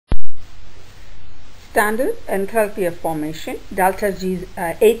standard enthalpy of formation delta G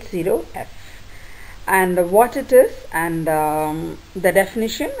 80F, and what it is and the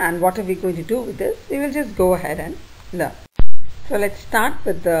definition and what are we going to do with this, we will just go ahead and learn. So let's start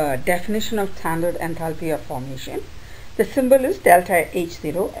with the definition of standard enthalpy of formation. The symbol is delta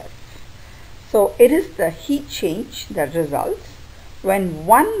H0F. So it is the heat change that results when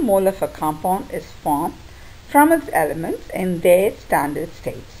 1 mole of a compound is formed from its elements in their standard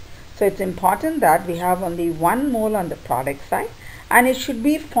states. So it's important that we have only 1 mole on the product side and it should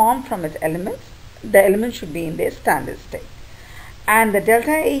be formed from its elements. The elements should be in their standard state. And the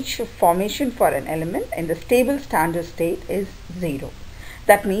delta H formation for an element in the stable standard state is 0.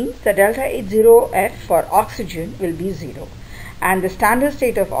 That means the delta H0F for oxygen will be 0. And the standard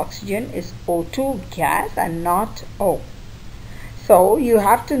state of oxygen is O2 gas and not O. So you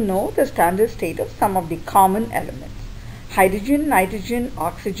have to know the standard state of some of the common elements. Hydrogen, nitrogen,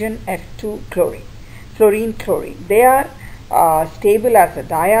 oxygen, F2, chlorine, fluorine, chlorine. They are stable as a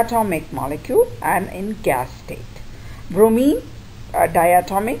diatomic molecule and in gas state. Bromine,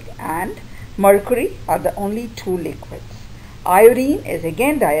 diatomic, and mercury are the only 2 liquids. Iodine is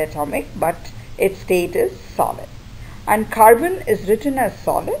again diatomic but its state is solid. And carbon is written as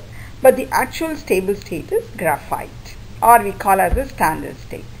solid but the actual stable state is graphite, or we call as a standard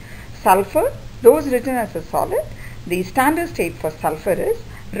state. Sulfur, though is written as a solid, the standard state for sulfur is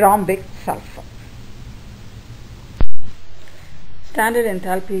rhombic sulfur. Standard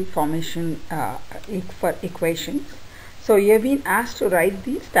enthalpy formation for equations. So you have been asked to write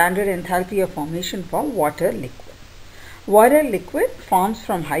the standard enthalpy of formation for water liquid. Water liquid forms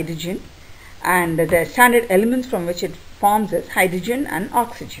from hydrogen, and the standard elements from which it forms is hydrogen and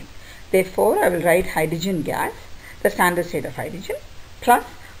oxygen. Therefore, I will write hydrogen gas, the standard state of hydrogen, plus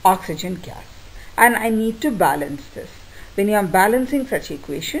oxygen gas. And I need to balance this. When you are balancing such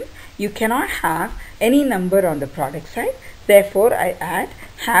equation, you cannot have any number on the product side. Therefore, I add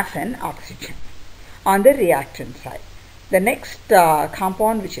half an oxygen. On the reactant side, the next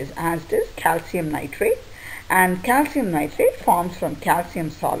compound which is asked is calcium nitrate, and calcium nitrate forms from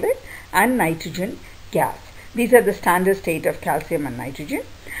calcium solid and nitrogen gas. These are the standard state of calcium and nitrogen,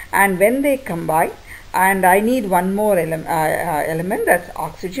 and when they combine, and I need one more element, that's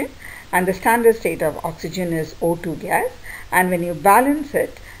oxygen, and the standard state of oxygen is O2 gas, and when you balance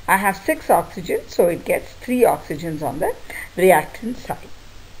it, I have 6 oxygens, so it gets 3 oxygens on the reactant side.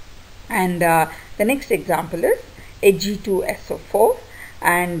 And the next example is Ag2SO4,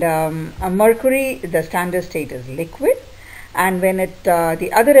 and mercury, the standard state is liquid, and when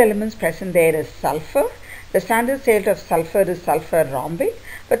the other elements present there is sulfur. The standard state of sulfur is sulfur rhombic,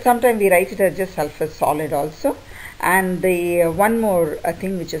 but sometimes we write it as just sulfur solid also. And the one more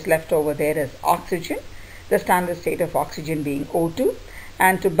thing which is left over there is oxygen, the standard state of oxygen being O2,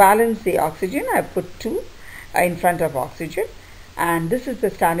 and to balance the oxygen I put 2 in front of oxygen, and this is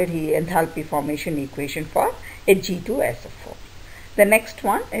the standard enthalpy formation equation for Ag2SO4. The next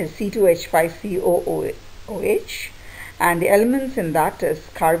one is C2H5COOH, and the elements in that is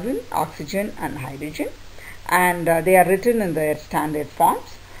carbon, oxygen and hydrogen, and they are written in their standard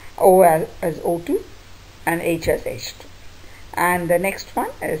forms, O as O2 and H as H2. And the next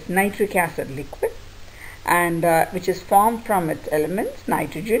one is nitric acid liquid, and which is formed from its elements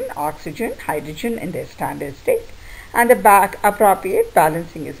nitrogen, oxygen, hydrogen in their standard state, and the appropriate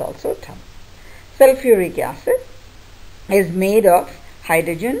balancing is also done. Sulfuric acid is made of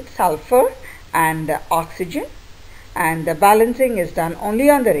hydrogen, sulfur and oxygen, and the balancing is done only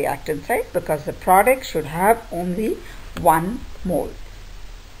on the reactant side because the product should have only 1 mole.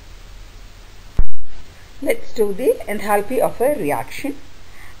 Let's do the enthalpy of a reaction,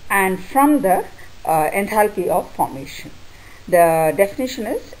 and from the enthalpy of formation. The definition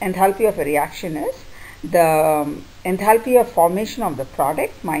is enthalpy of a reaction is the enthalpy of formation of the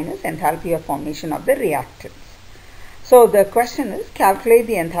product minus enthalpy of formation of the reactants. So the question is, calculate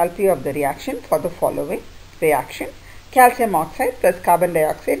the enthalpy of the reaction for the following reaction: calcium oxide plus carbon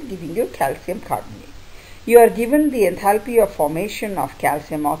dioxide giving you calcium carbonate. You are given the enthalpy of formation of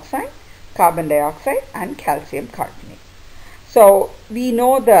calcium oxide, carbon dioxide and calcium carbonate. So we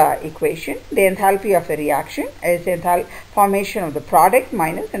know the equation. The enthalpy of a reaction is formation of the product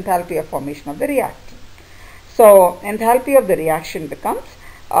minus enthalpy of formation of the reactant. So enthalpy of the reaction becomes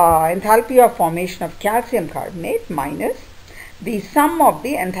enthalpy of formation of calcium carbonate minus the sum of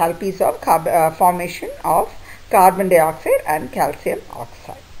the enthalpies of formation of carbon dioxide and calcium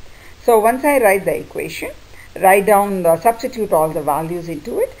oxide. So once I write the equation, write down, substitute all the values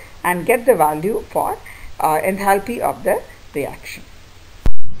into it and get the value for enthalpy of the reaction.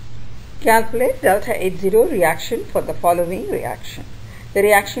 Calculate delta H0 reaction for the following reaction: The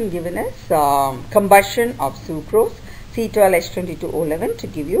reaction given is combustion of sucrose C12H22O11 to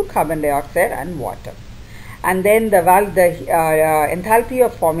give you carbon dioxide and water. And then the enthalpy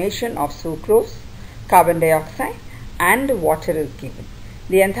of formation of sucrose, carbon dioxide and water is given.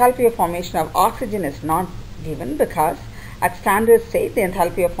 The enthalpy of formation of oxygen is not given because at standard state the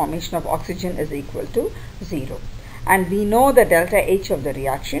enthalpy of formation of oxygen is equal to 0. And we know the delta H of the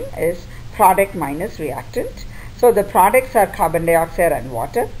reaction is product minus reactant. So the products are carbon dioxide and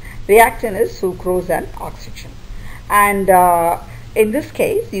water. Reactant is sucrose and oxygen. And in this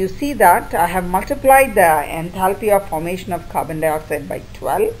case, you see that I have multiplied the enthalpy of formation of carbon dioxide by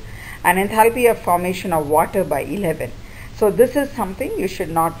 12 and enthalpy of formation of water by 11. So this is something you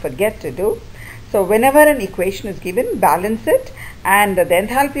should not forget to do. So whenever an equation is given, balance it, and the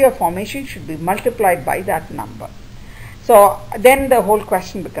enthalpy of formation should be multiplied by that number. So then the whole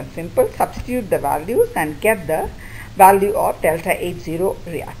question becomes simple. Substitute the values and get the value of delta H0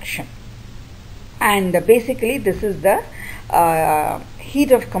 reaction. And basically this is the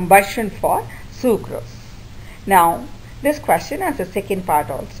heat of combustion for sucrose. Now this question has a second part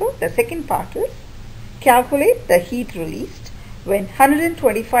also. The second part is calculate the heat released when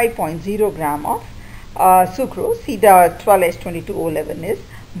 125.0 gram of sucrose C12H22O11 is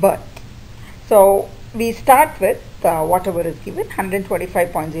burnt. So we start with whatever is given,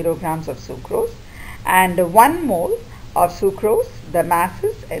 125.0 grams of sucrose, and 1 mole of sucrose, the mass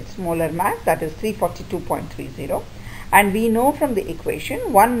is its molar mass, that is 342.30, and we know from the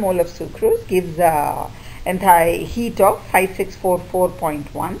equation 1 mole of sucrose gives a heat of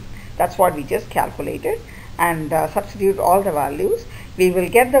 5644.1. that's what we just calculated, and substitute all the values. We will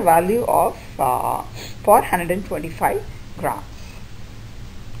get the value of for 125 grams.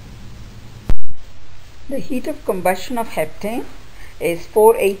 The heat of combustion of heptane is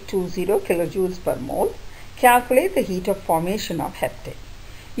 4820 kilojoules per mole. Calculate the heat of formation of heptane.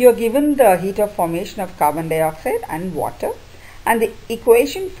 You are given the heat of formation of carbon dioxide and water, and the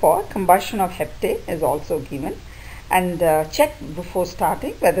equation for combustion of heptane is also given, and check before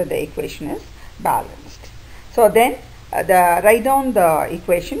starting whether the equation is balanced. So then write down the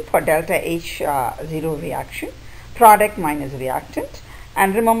equation for delta H0 reaction, product minus reactant,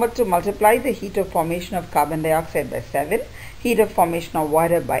 and remember to multiply the heat of formation of carbon dioxide by 7, heat of formation of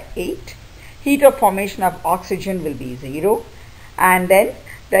water by 8, heat of formation of oxygen will be 0, and then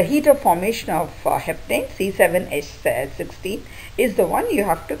the heat of formation of heptane C7H16 is the one you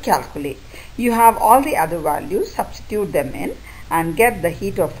have to calculate. You have all the other values, substitute them in and get the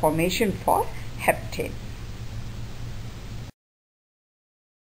heat of formation for heptane.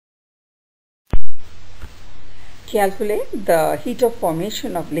 Calculate the heat of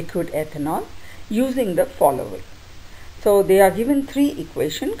formation of liquid ethanol using the following. So they are given 3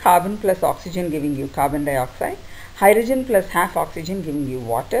 equations: carbon plus oxygen giving you carbon dioxide, hydrogen plus half oxygen giving you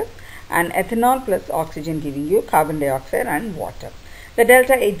water, and ethanol plus oxygen giving you carbon dioxide and water. The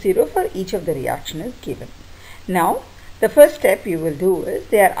delta H0 for each of the reaction is given. Now the first step you will do is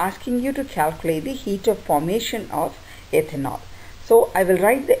they are asking you to calculate the heat of formation of ethanol. So I will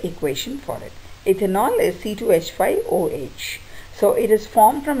write the equation for it. Ethanol is C2H5OH. So it is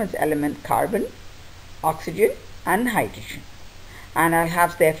formed from its element carbon, oxygen and hydrogen. And I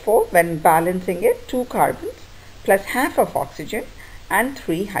have therefore, when balancing it, 2 carbons plus half of oxygen and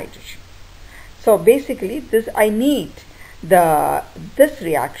 3 hydrogen. So basically this I need this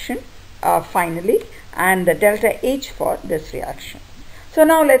reaction finally, and the delta H for this reaction. So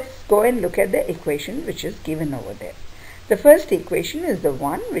now let's go and look at the equation which is given over there. The first equation is the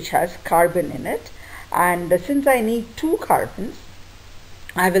one which has carbon in it, and since I need 2 carbons,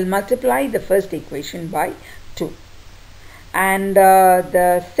 I will multiply the first equation by 2. And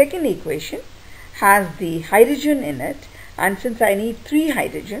the second equation has the hydrogen in it, and since I need 3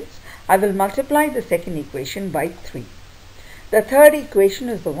 hydrogens, I will multiply the second equation by 3. The third equation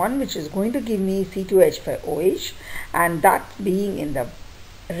is the one which is going to give me C2H5OH, and that being in the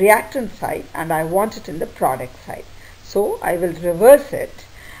reactant side, and I want it in the product side. So I will reverse it,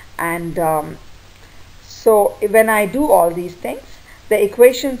 and so when I do all these things, the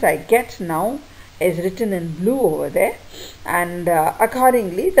equations I get now is written in blue over there, and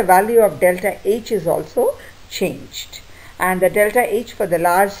accordingly the value of delta H is also changed, and the delta H for the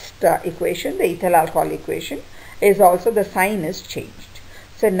last equation, the ethyl alcohol equation, is also, the sign is changed.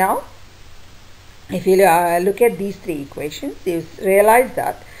 So now if you look at these 3 equations, you realize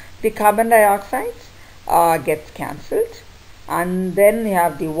that the carbon dioxide gets cancelled, and then you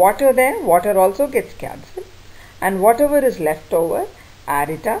have the water there, water also gets cancelled, and whatever is left over, add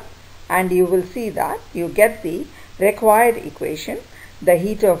it up, and you will see that you get the required equation, the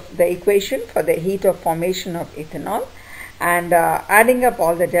equation for the heat of formation of ethanol, and adding up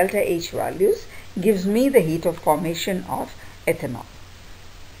all the delta H values gives me the heat of formation of ethanol.